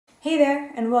Hey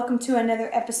there, and welcome to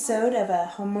another episode of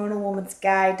A Hormonal Woman's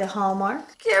Guide to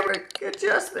Hallmark. Camera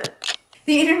adjustment.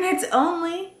 The internet's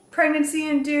only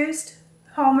pregnancy-induced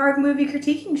Hallmark movie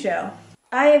critiquing show.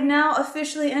 I have now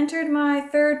officially entered my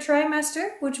third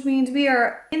trimester, which means we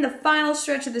are in the final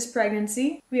stretch of this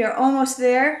pregnancy. We are almost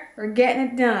there. We're getting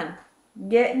it done.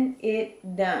 Getting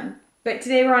it done. But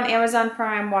today we're on Amazon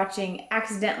Prime watching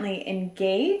Accidentally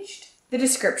Engaged. The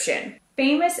description.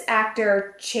 Famous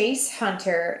actor Chase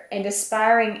Hunter and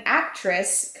aspiring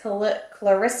actress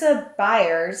Clarissa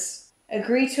Byers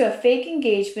agree to a fake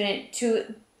engagement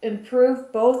to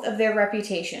improve both of their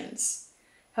reputations.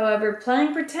 However,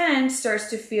 playing pretend starts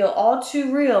to feel all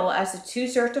too real as the two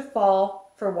start to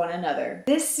fall for one another.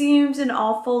 This seems an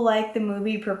awful like the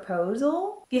movie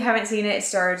Proposal. If you haven't seen it, it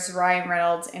stars Ryan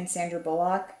Reynolds and Sandra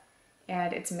Bullock,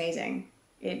 and it's amazing.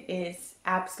 It is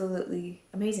absolutely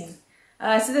amazing.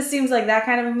 So this seems like that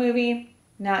kind of a movie.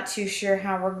 Not too sure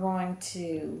how we're going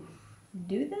to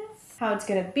do this, how it's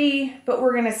gonna be, but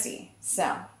we're gonna see.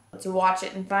 So let's watch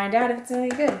it and find out if it's any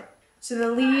good. So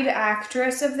the lead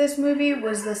actress of this movie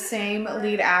was the same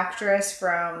lead actress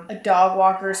from A Dog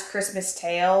Walker's Christmas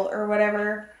Tale or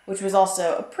whatever, which was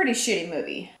also a pretty shitty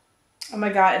movie. Oh my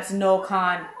god, it's Noel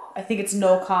Kahn. I think it's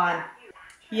Noel Kahn.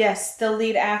 Yes, the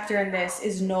lead actor in this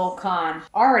is Noel Kahn.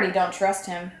 Already don't trust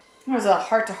him. It was a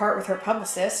heart-to-heart with her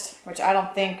publicist, which I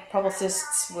don't think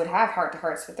publicists would have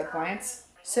heart-to-hearts with their clients.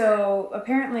 So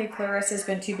apparently Clarissa's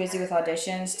been too busy with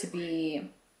auditions to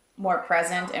be more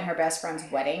present in her best friend's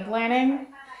wedding planning.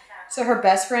 So her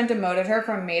best friend demoted her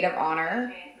from maid of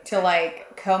honor to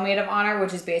like co-maid of honor,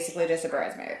 which is basically just a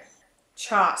bridesmaid.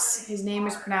 Chas. His name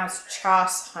is pronounced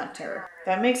Chas Hunter.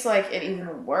 That makes like it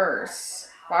even worse.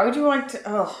 Why would you like to,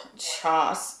 oh,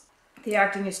 Chas. The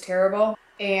acting is terrible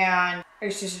and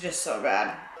it's just so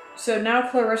bad. So now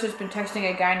Clarissa's been texting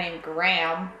a guy named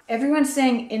Graham. Everyone's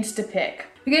saying Instapic.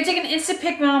 We gotta take an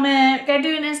Instapic moment. Gotta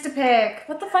do an Instapic.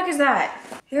 What the fuck is that?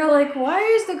 They're like, why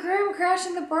is the groom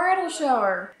crashing the bridal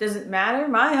shower? Doesn't matter.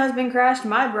 My husband crashed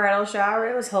my bridal shower.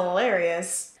 It was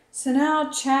hilarious. So now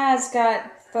Chaz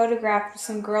got photographed with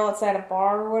some girl outside a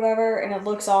bar or whatever, and it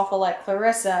looks awful like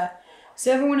Clarissa.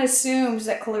 So everyone assumes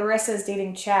that Clarissa is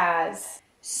dating Chaz.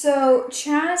 So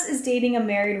Chaz is dating a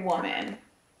married woman.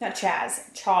 Not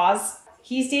Chaz, Chaz.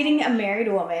 He's dating a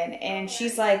married woman, and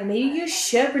she's like, maybe you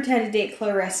should pretend to date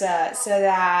Clarissa so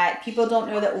that people don't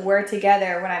know that we're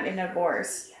together when I'm in a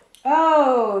divorce.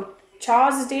 Oh,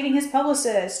 Chaz is dating his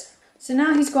publicist. So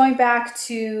now he's going back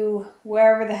to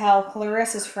wherever the hell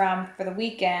Clarissa's from for the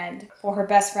weekend for her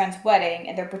best friend's wedding,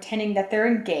 and they're pretending that they're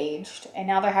engaged, and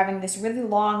now they're having this really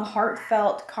long,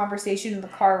 heartfelt conversation in the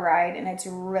car ride, and it's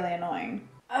really annoying.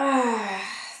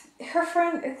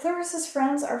 Clarissa's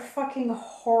friends are fucking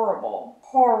horrible.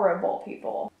 Horrible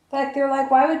people. Like, they're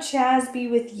like, why would Chaz be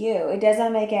with you? It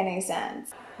doesn't make any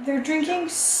sense. They're drinking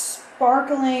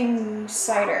sparkling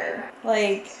cider,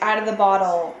 like, out of the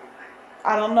bottle.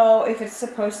 I don't know if it's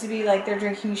supposed to be like they're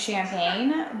drinking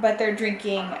champagne, but they're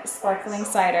drinking sparkling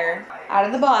cider out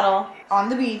of the bottle on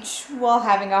the beach while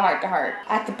having a heart-to-heart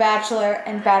at the bachelor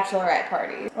and bachelorette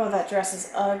party. Oh, that dress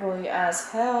is ugly as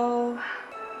hell.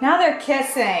 Now they're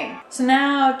kissing. So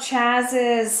now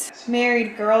Chaz's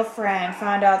married girlfriend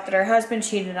found out that her husband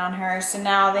cheated on her, so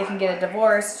now they can get a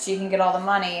divorce, she can get all the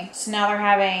money. So now they're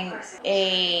having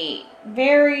a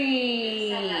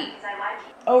very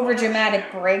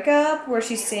overdramatic breakup where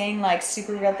she's saying like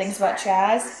super real things about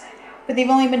Chaz, but they've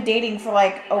only been dating for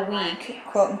like a week,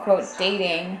 quote unquote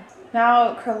dating.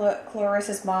 Now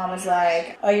Clarissa's mom is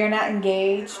like, oh, you're not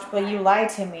engaged? Well, you lied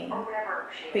to me.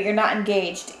 But you're not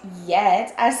engaged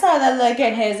yet. I saw that look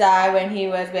in his eye when he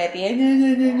was with you.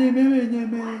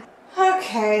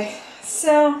 Okay,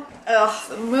 so,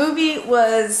 the movie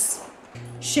was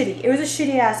shitty. It was a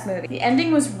shitty ass movie. The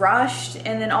ending was rushed,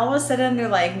 and then all of a sudden they're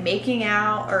like making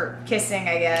out, or kissing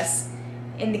I guess,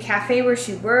 in the cafe where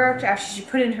she worked after she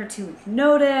put in her 2-week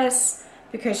notice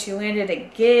because she landed a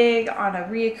gig on a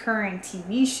reoccurring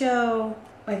TV show,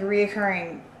 like a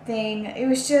reoccurring thing. It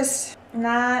was just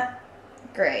not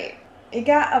great. It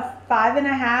got a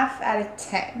 5.5 out of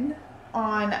 10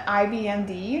 on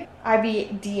IMDb,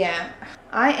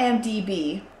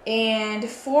 and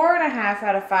 4.5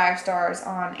 out of 5 stars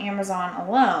on Amazon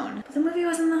alone. But the movie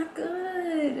wasn't that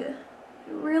good. It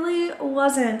really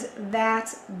wasn't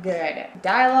that good.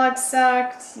 Dialogue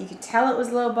sucked. You could tell it was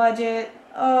low budget.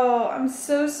 Oh, I'm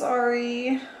so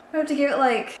sorry. I have to give it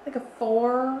like a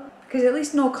 4. Because at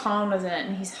least Noel Kahn was in it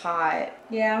and he's hot.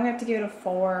 Yeah, I'm gonna have to give it a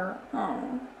 4.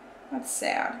 Oh, that's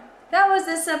sad. That was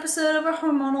this episode of A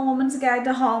Hormonal Woman's Guide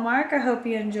to Hallmark. I hope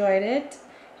you enjoyed it.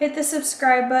 hit the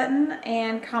subscribe button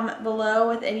and comment below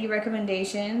with any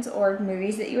recommendations or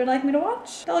movies that you would like me to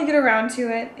watch. I'll get around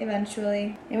to it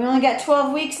eventually. And we only got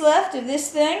 12 weeks left of this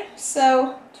thing,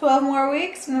 so 12 more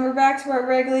weeks and then we're back to our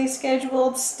regularly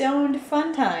scheduled stoned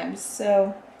fun times.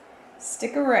 So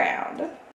stick around.